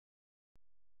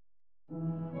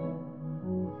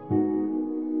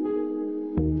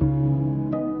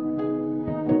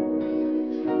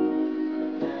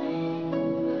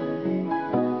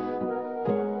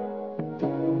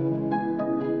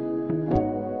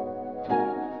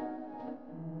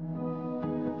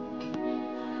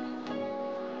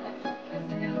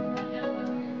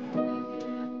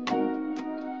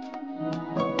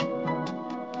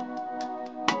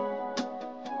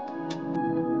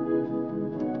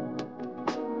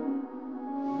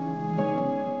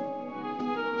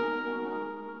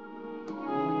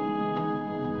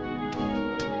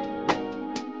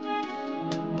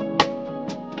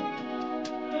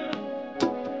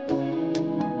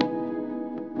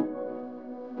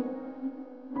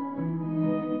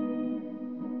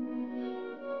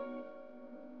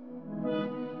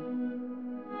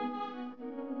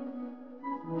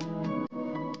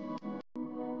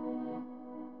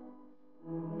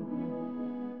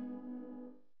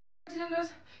'cause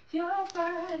your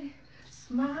body is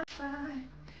my body.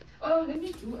 Oh, let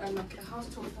me do a house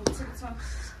tour from TikTok.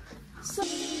 So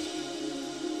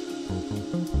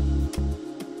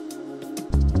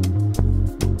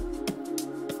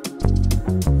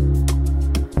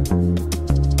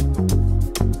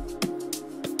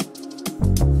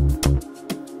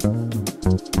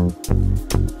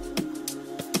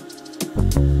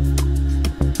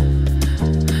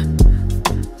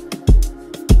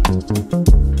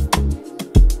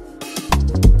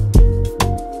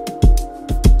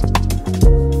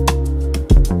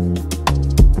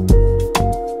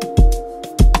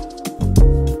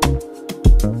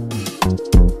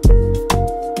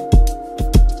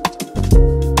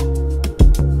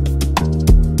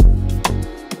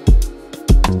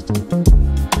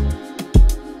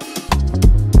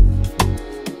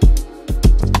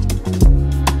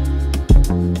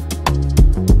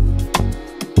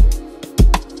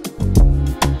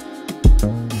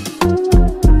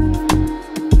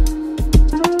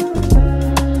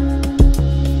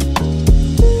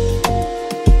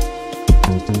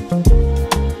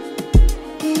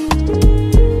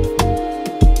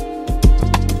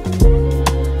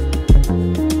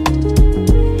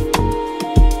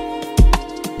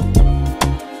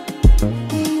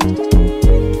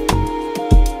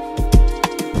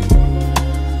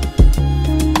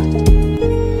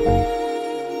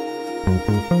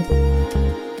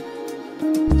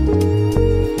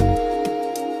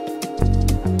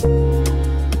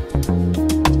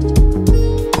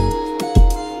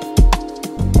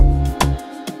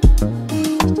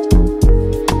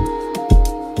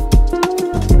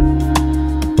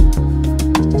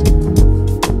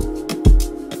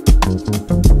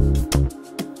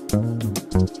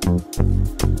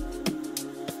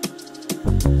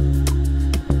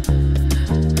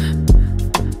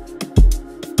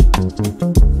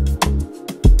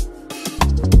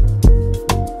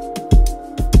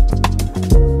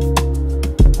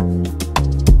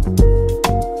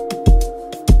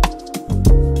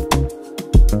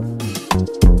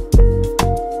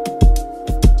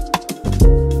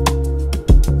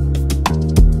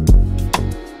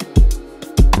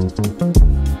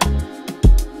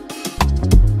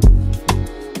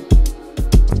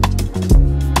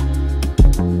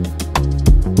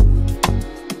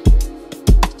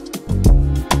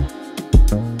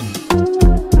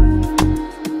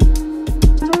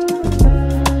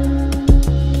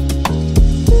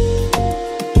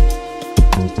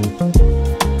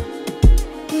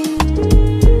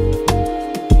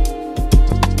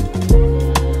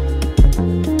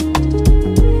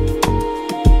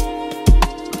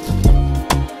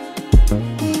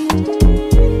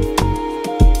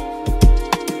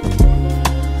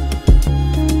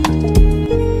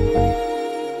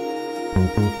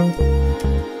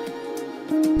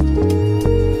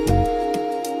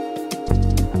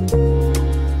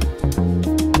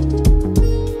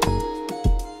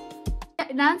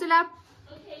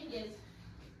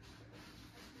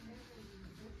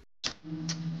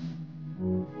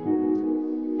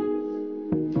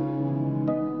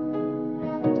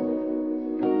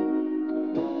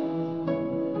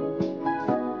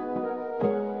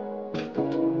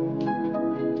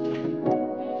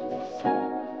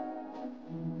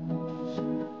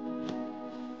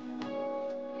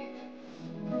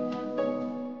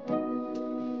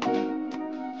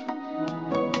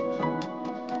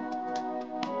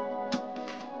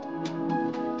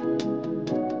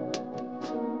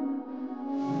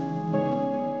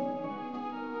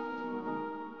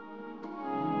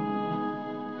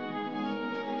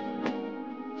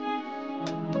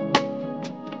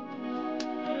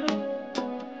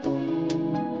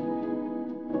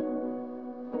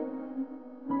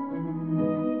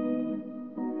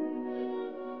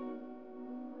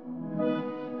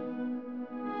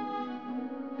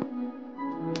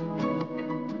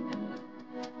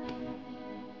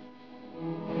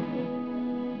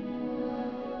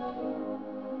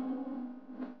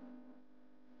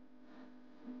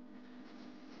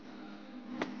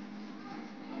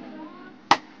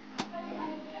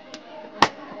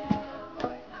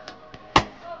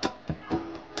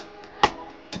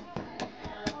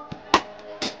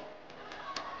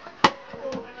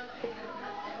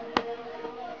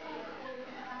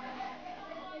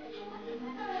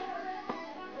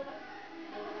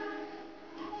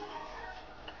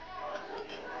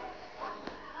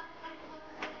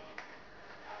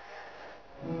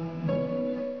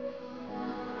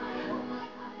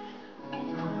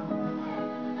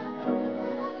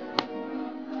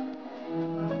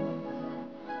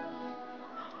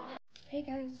Hey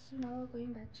guys, so now we're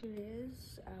going back to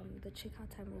Liz. The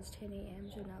checkout time was 10 a.m.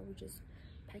 so now we're just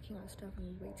packing our stuff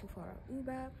and we're waiting for our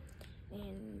Uber.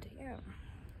 And yeah.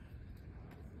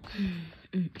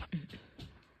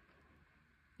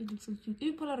 It looks so cute.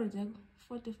 You pull out a jag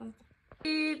 45.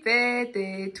 Happy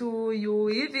birthday to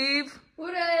you, Viv.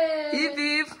 Hooray!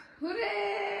 Viv.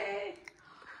 Hooray!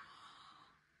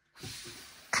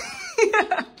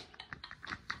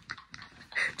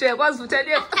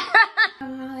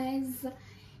 Guys,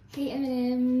 hey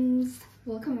M&Ms,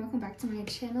 welcome back to my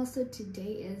channel. So today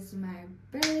is my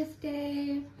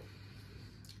birthday.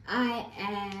 I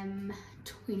am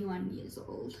 21 years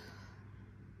old.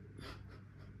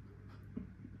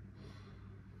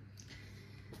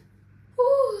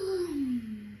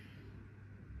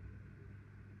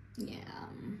 Yeah,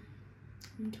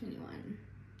 I'm 21.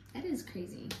 That is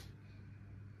crazy.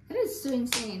 That is so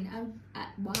insane.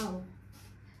 Wow.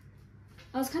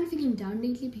 I was kind of feeling down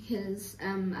lately because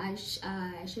I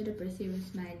shared a birthday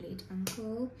with my late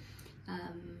uncle.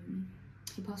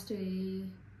 He passed away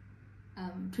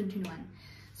 2021,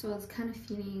 so I was kind of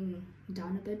feeling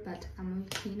down a bit, but I'm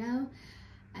okay now.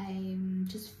 I'm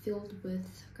just filled with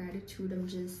gratitude. I'm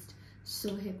just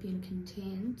so happy and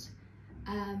content.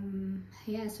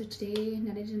 Yeah, so today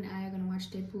Nadine and I are gonna watch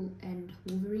Deadpool and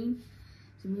Wolverine,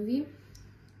 the movie.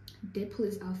 Deadpool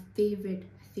is our favorite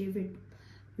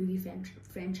movie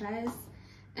franchise.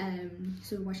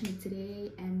 So we're watching it today,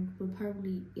 and we'll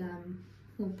probably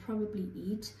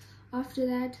eat after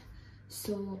that.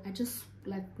 So I just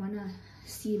like wanna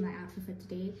see my outfit for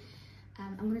today.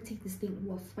 I'm gonna take this thing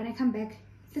off when I come back.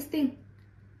 This thing.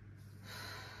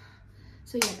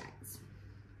 So yeah, guys.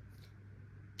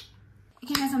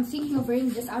 Okay, guys, I'm thinking of wearing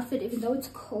this outfit even though it's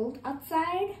cold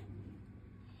outside.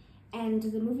 And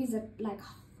the movie's at like,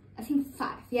 I think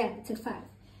 5. Yeah, it's at 5.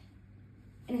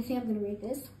 And I think I'm gonna wear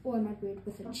this, or I might wear it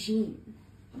with a jean.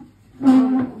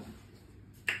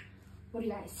 What do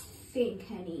you guys think,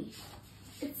 honey?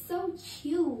 It's so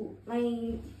cute.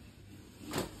 Like,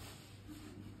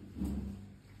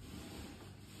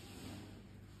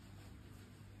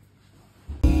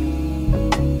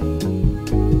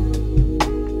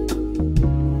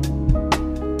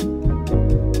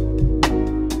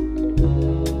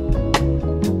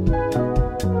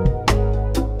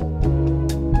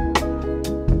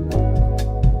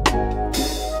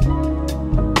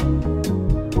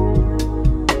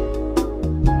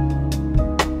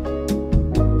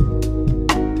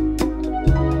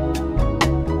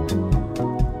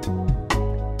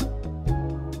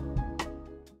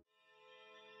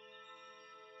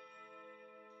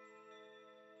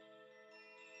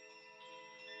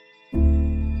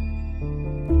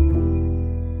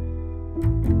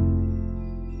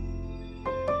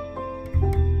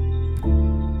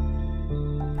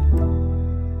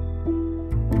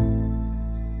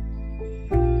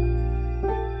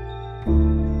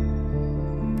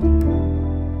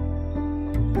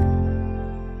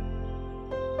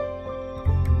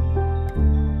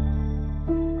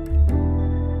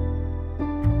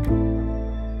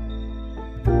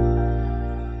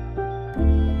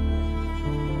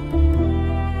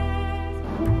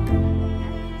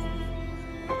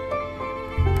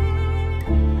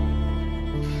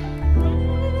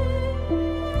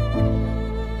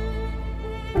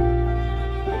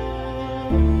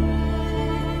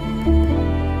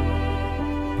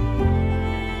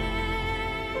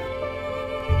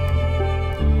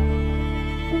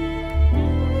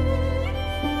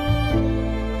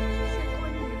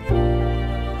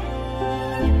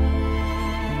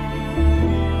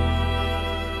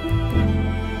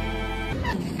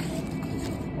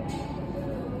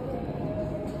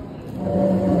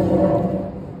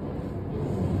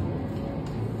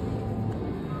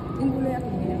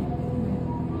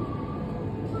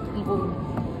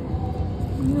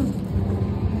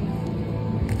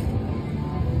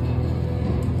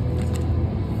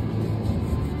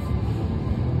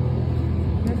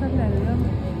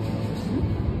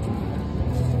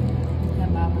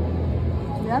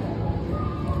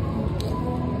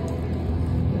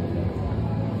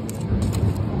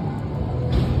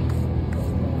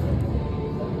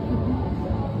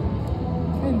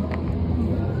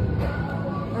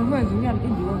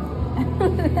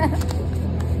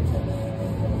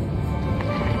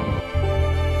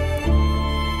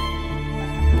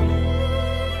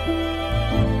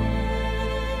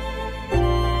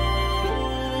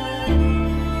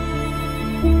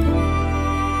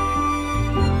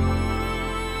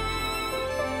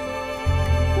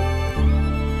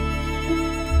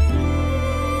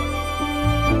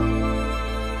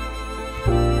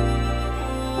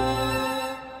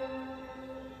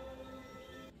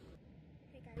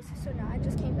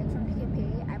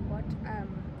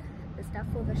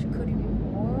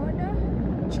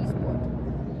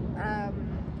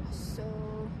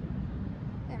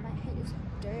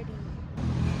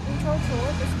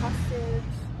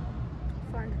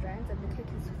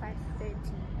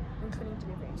 5:30, including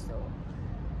delivery. So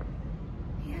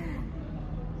yeah,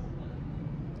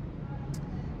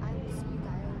 I will see you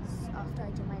guys after I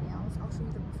do my nails. I'll show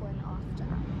you the before and after.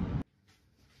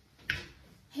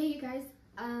 Hey you guys,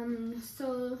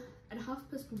 so at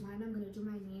 1:30 I'm gonna do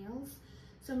my nails.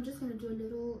 So I'm just gonna do a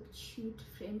little cute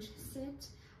French set.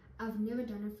 I've never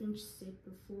done a French set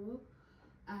before.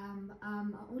 I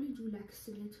only do like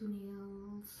stiletto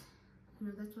nails. You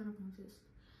know, that's what I've noticed.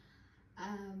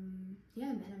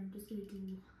 Yeah man, I'm just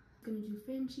gonna do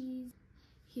Frenchies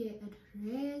here at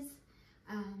Rez.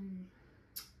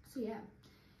 So yeah,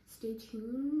 stay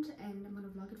tuned and I'm gonna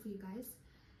vlog it for you guys.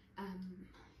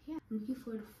 Yeah, I'm looking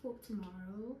forward for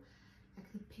tomorrow, like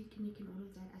the picnic and all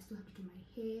of that. I still have to do my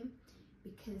hair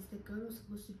because the girl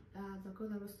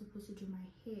that was supposed to do my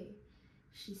hair,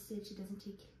 she said she doesn't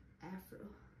take afro.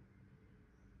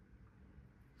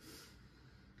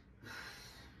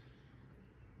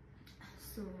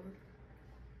 So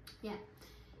yeah,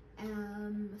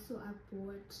 so I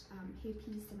bought hair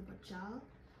piece and I bought gel.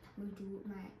 I'm gonna do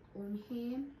my own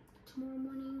hair tomorrow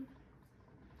morning,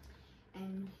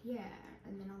 and yeah,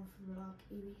 and then I'll vlog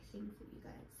everything for you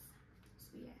guys. So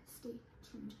yeah, stay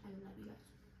tuned. I love you guys.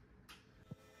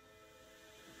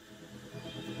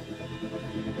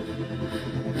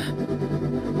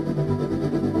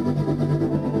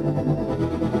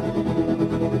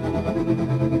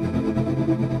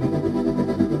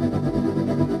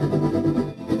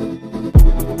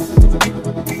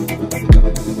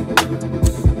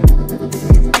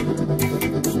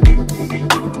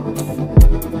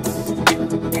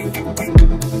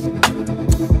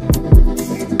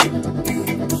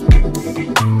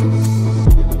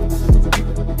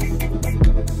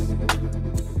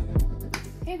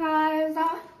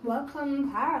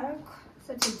 Welcome back.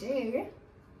 So today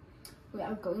we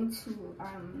are going to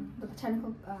the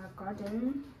botanical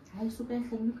garden.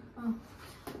 Oh,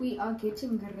 we are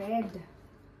getting red.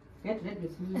 Get red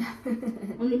with me.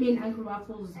 Only me and Uncle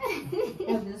Waffles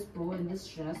have this bow and this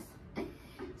dress.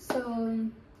 So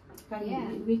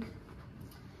yeah, week.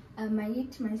 My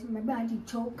body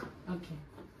choke. Okay.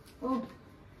 Oh,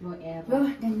 your air.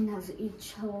 Oh, then has a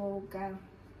choke.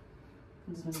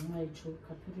 This is my choke.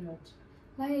 Period.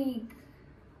 Like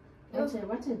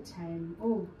what a time.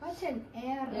 Oh, what an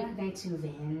era. Like night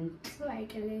event.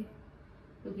 Like okay.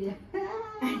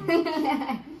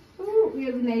 Oh, we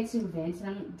have the night event.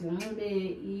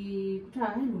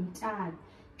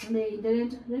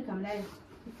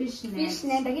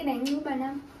 Fishnet again. I knew by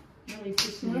now.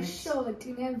 No short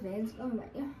in events. Oh my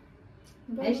god.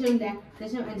 I show that.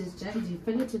 That's how I just judge you.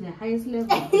 Figure to the highest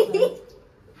level.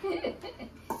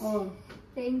 Oh.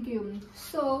 Thank you.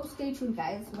 So stay tuned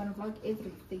guys, we're gonna vlog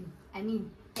everything. I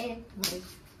mean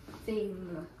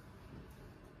everything.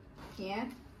 Yeah,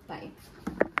 bye.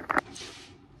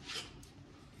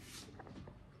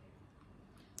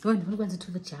 Oh, I'm going to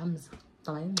do the jams.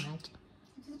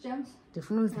 Just jams.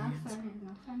 Ndifuna uzenza.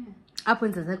 Apho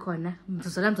ndenze khona,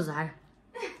 mzuzela mzuzala.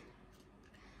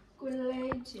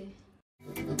 Kulete.